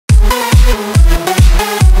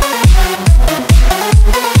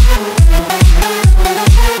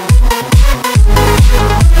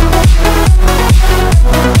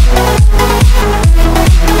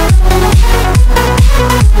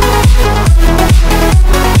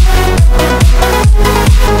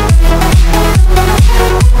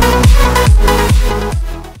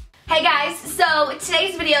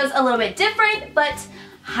bit different, but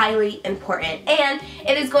highly important. And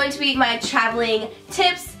it is going to be my traveling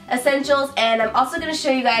tips, essentials, and I'm also going to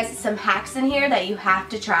show you guys some hacks in here that you have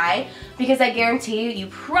to try, because I guarantee you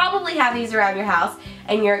probably have these around your house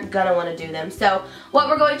and you're gonna want to do them. So what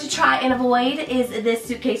we're going to try and avoid is this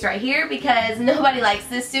suitcase right here, because nobody likes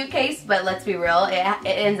this suitcase, but let's be real, it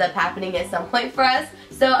ends up happening at some point for us.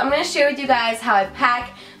 So I'm going to share with you guys how I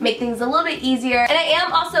pack, make things a little bit easier, and I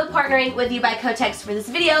am also partnering with You by Kotex for this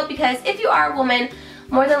video, because if you are a woman,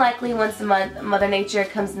 more than likely once a month Mother Nature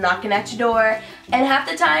comes knocking at your door, and half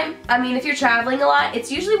the time, I mean, if you're traveling a lot,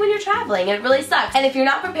 it's usually when you're traveling and it really sucks. And if you're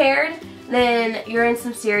not prepared, then you're in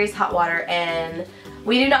some serious hot water, and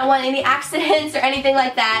we do not want any accidents or anything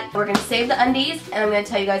like that. We're going to save the undies, and I'm going to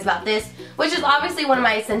tell you guys about this, which is obviously one of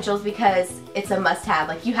my essentials because it's a must-have.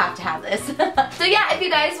 Like, you have to have this. So yeah, if you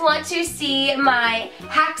guys want to see my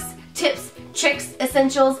hacks, tips, tricks,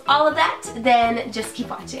 essentials, all of that, then just keep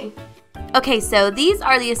watching. Okay, so these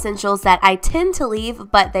are the essentials that I tend to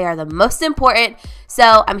leave, but they are the most important,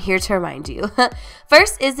 so I'm here to remind you.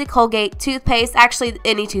 First is the Colgate toothpaste, actually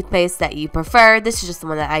any toothpaste that you prefer. This is just the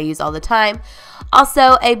one that I use all the time.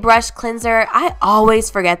 Also, a brush cleanser. I always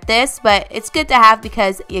forget this, but it's good to have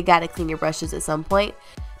because you gotta clean your brushes at some point.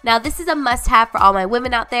 Now, this is a must-have for all my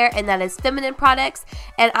women out there, and that is feminine products,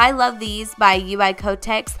 and I love these by You by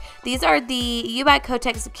Kotex. These are the You by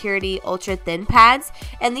Kotex Security Ultra Thin Pads,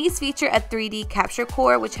 and these feature a 3D capture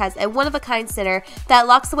core, which has a one-of-a-kind center that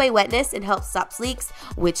locks away wetness and helps stop leaks,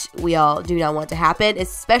 which we all do not want to happen,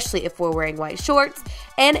 especially if we're wearing white shorts,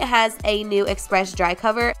 and it has a new express dry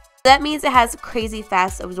cover. That means it has crazy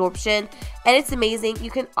fast absorption, and it's amazing.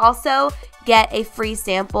 You can also get a free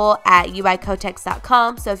sample at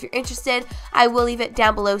youbykotex.com, so if you're interested, I will leave it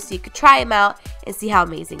down below so you can try them out and see how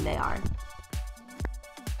amazing they are.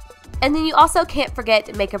 And then you also can't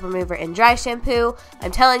forget makeup remover and dry shampoo.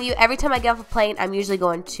 I'm telling you, every time I get off a plane, I'm usually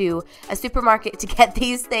going to a supermarket to get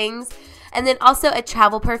these things. And then also a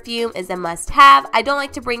travel perfume is a must-have. I don't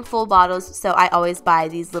like to bring full bottles, so I always buy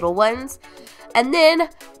these little ones. And then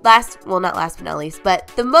not last but not least, but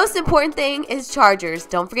the most important thing is chargers.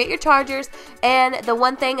 Don't forget your chargers. And the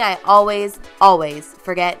one thing I always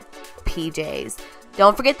forget, PJs.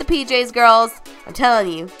 Don't forget the PJs, girls. I'm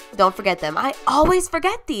telling you, don't forget them. I always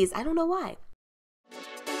forget these. I don't know why.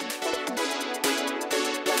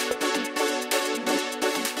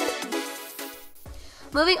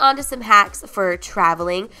 Moving on to some hacks for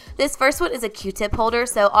traveling. This first one is a Q-tip holder,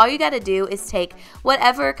 so all you gotta do is take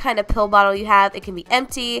whatever kind of pill bottle you have. It can be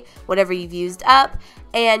empty, whatever you've used up,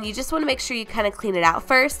 and you just want to make sure you kind of clean it out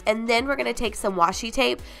first, and then we're gonna take some washi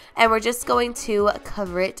tape and we're just going to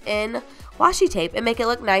cover it in washi tape and make it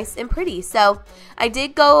look nice and pretty. So I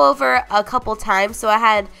did go over a couple times, so I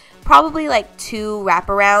had probably like 2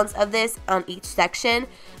 wraparounds of this on each section,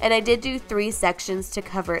 and I did do 3 sections to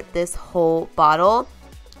cover this whole bottle.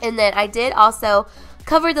 And then I did also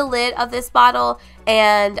cover the lid of this bottle,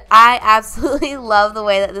 and I absolutely love the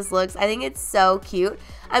way that this looks. I think it's so cute.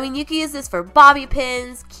 I mean, you can use this for bobby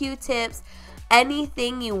pins, Q-tips,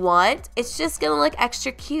 anything you want. It's just gonna look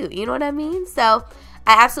extra cute, you know what I mean? So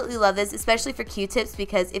I absolutely love this, especially for Q-tips,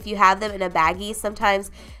 because if you have them in a baggie, sometimes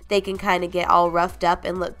they can kind of get all roughed up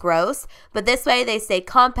and look gross. But this way they stay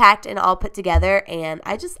compact and all put together, and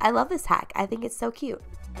I love this hack. I think it's so cute.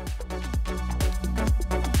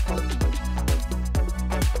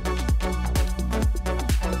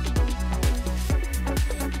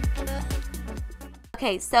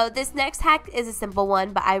 Okay, so this next hack is a simple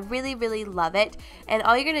one, but I really love it. And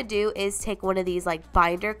all you're going to do is take one of these like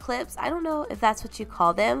binder clips. I don't know if that's what you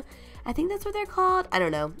call them. I think that's what they're called. I don't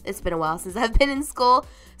know. It's been a while since I've been in school.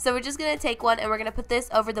 So we're just going to take one and we're going to put this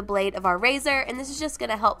over the blade of our razor. And this is just going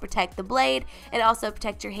to help protect the blade and also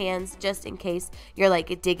protect your hands, just in case you're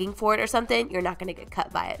like digging for it or something. You're not going to get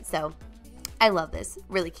cut by it. So I love this.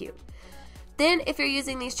 Really cute. Then if you're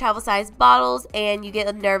using these travel size bottles and you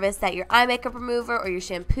get nervous that your eye makeup remover or your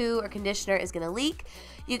shampoo or conditioner is going to leak,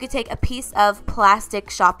 you could take a piece of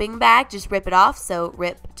plastic shopping bag, just rip it off, so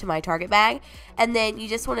rip to my Target bag, and then you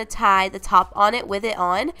just want to tie the top on it with it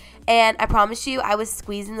on, and I promise you, I was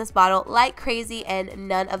squeezing this bottle like crazy and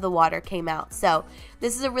none of the water came out. So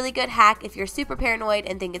this is a really good hack if you're super paranoid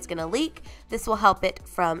and think it's going to leak. This will help it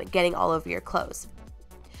from getting all over your clothes.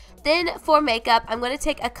 Then for makeup, I'm going to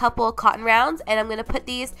take a couple cotton rounds and I'm going to put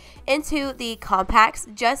these into the compacts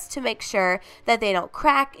just to make sure that they don't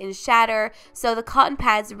crack and shatter. So the cotton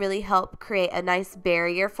pads really help create a nice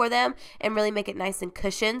barrier for them and really make it nice and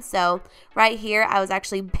cushioned. So right here, I was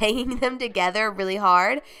actually banging them together really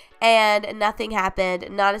hard and nothing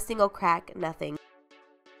happened, not a single crack, nothing.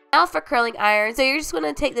 Now for curling iron, so you're just going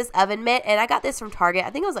to take this oven mitt, and I got this from Target. I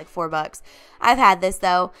think it was like $4. I've had this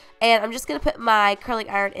though, and I'm just going to put my curling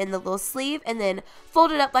iron in the little sleeve and then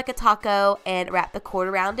fold it up like a taco and wrap the cord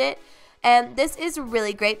around it. And this is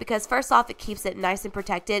really great because first off, it keeps it nice and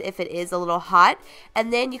protected if it is a little hot.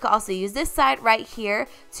 And then you can also use this side right here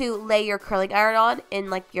to lay your curling iron on in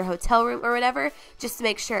like your hotel room or whatever, just to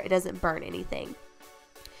make sure it doesn't burn anything.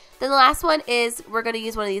 Then the last one is we're going to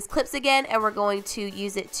use one of these clips again, and we're going to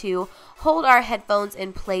use it to hold our headphones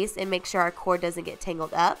in place and make sure our cord doesn't get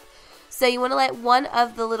tangled up. So you want to let one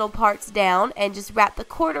of the little parts down and just wrap the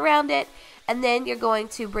cord around it, and then you're going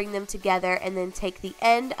to bring them together and then take the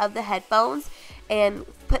end of the headphones and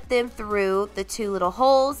put them through the two little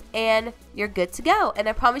holes, and you're good to go. And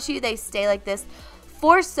I promise you they stay like this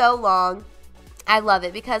for so long. I love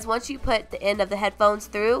it because once you put the end of the headphones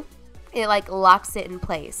through, it like locks it in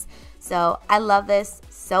place. So I love this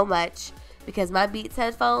so much because my Beats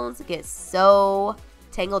headphones get so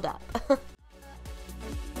tangled up.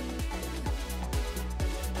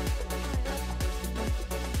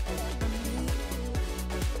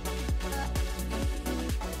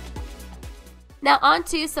 Now on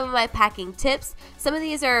to some of my packing tips. Some of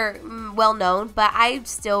these are well known, but I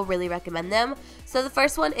still really recommend them. So the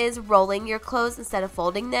first one is rolling your clothes instead of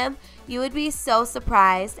folding them. You would be so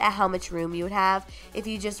surprised at how much room you would have if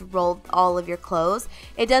you just rolled all of your clothes.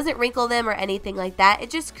 It doesn't wrinkle them or anything like that. It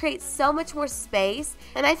just creates so much more space,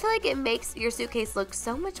 and I feel like it makes your suitcase look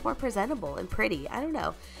so much more presentable and pretty. I don't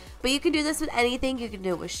know. But you can do this with anything. You can do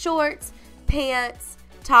it with shorts, pants,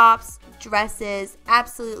 tops, dresses,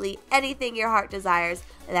 absolutely anything your heart desires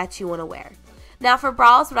that you want to wear. Now for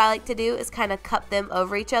bras, what I like to do is kind of cup them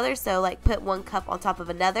over each other. So like put one cup on top of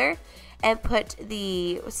another and put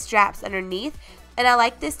the straps underneath. And I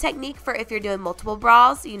like this technique for if you're doing multiple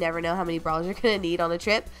bras. You never know how many bras you're going to need on a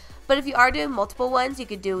trip. But if you are doing multiple ones, you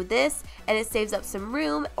could do this and it saves up some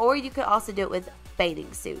room, or you could also do it with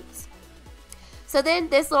bathing suits. So then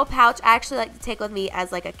this little pouch I actually like to take with me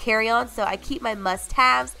as like a carry-on. So I keep my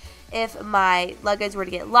must-haves. If my luggage were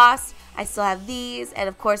to get lost, I still have these. And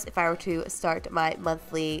of course, if I were to start my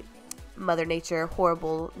monthly Mother Nature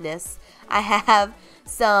horribleness, I have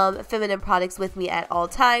some feminine products with me at all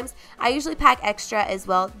times. I usually pack extra as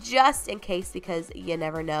well, just in case, because you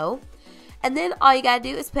never know. And then all you gotta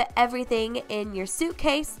do is put everything in your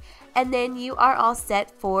suitcase, and then you are all set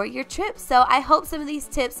for your trip. So I hope some of these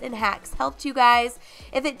tips and hacks helped you guys.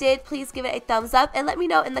 If it did, please give it a thumbs up and let me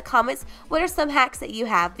know in the comments what are some hacks that you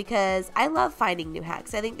have, because I love finding new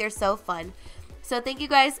hacks. I think they're so fun. So thank you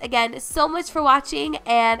guys again so much for watching,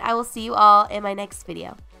 and I will see you all in my next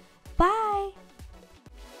video. Bye!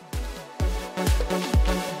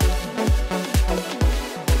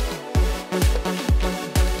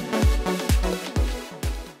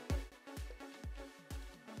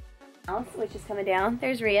 Which is coming down.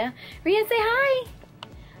 There's Rhea. Rhea, say hi.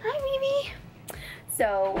 Hi, Mimi.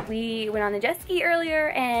 So we went on the jet ski earlier,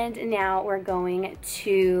 and now we're going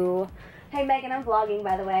to... Hey, Megan, I'm vlogging,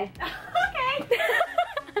 by the way. Okay.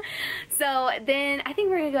 So then I think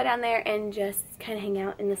we're going to go down there and just kind of hang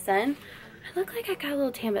out in the sun. I look like I got a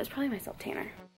little tan, but it's probably my self tanner.